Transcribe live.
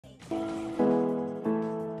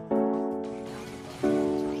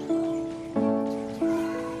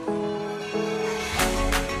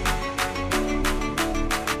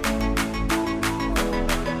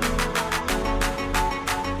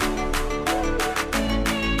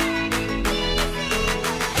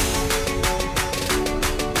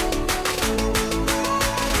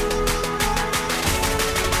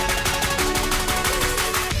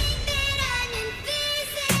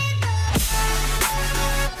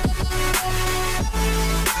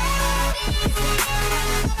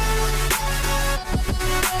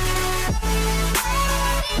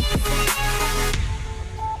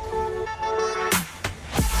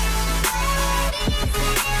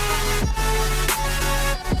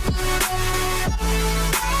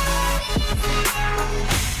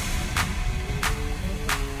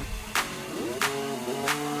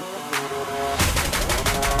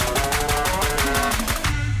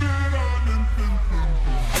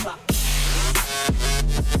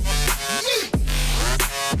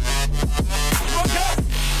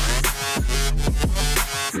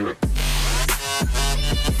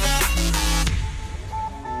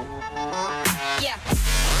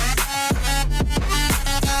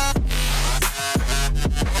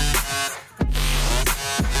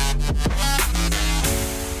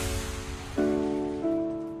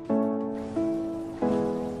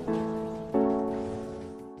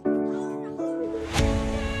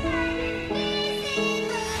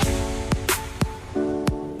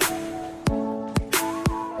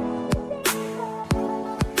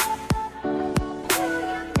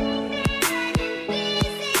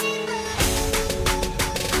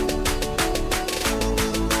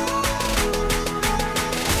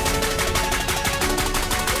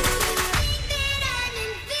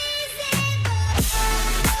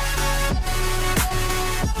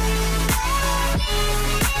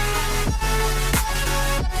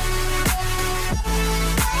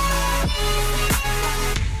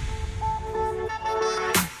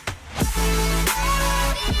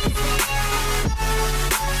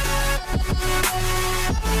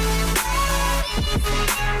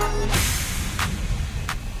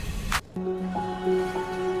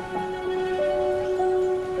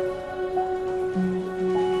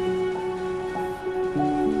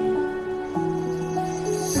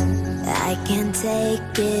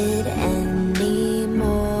take it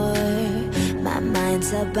anymore. My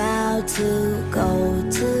mind's about to go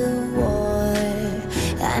to war.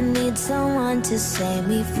 I need someone to save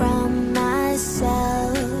me from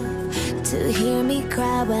myself, to hear me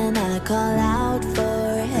cry when I call out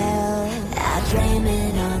for help. I blame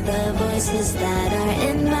it on the voices that are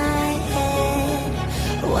in my head,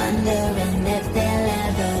 wondering if they'll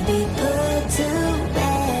ever be put to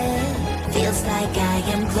bed. Feels like I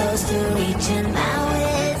am close to reaching my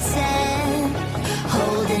wit's end,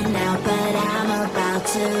 holding out but I'm about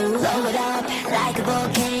to blow it up like a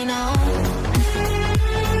volcano.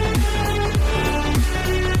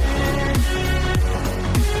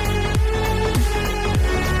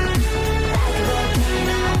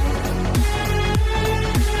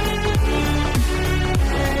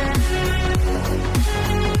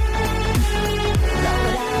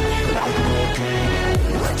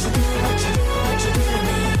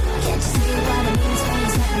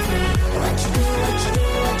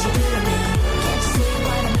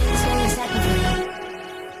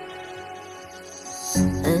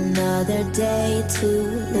 Another day to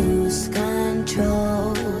lose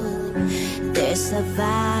control. There's a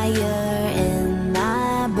fire in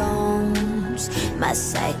my bones. My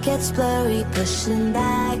sight gets blurry, pushing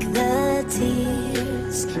back the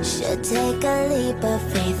tears. Should take a leap of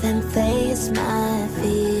faith and face my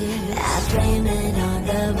fear. I blame it on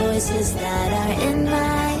the voices that are in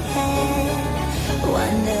my head,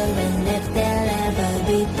 wonder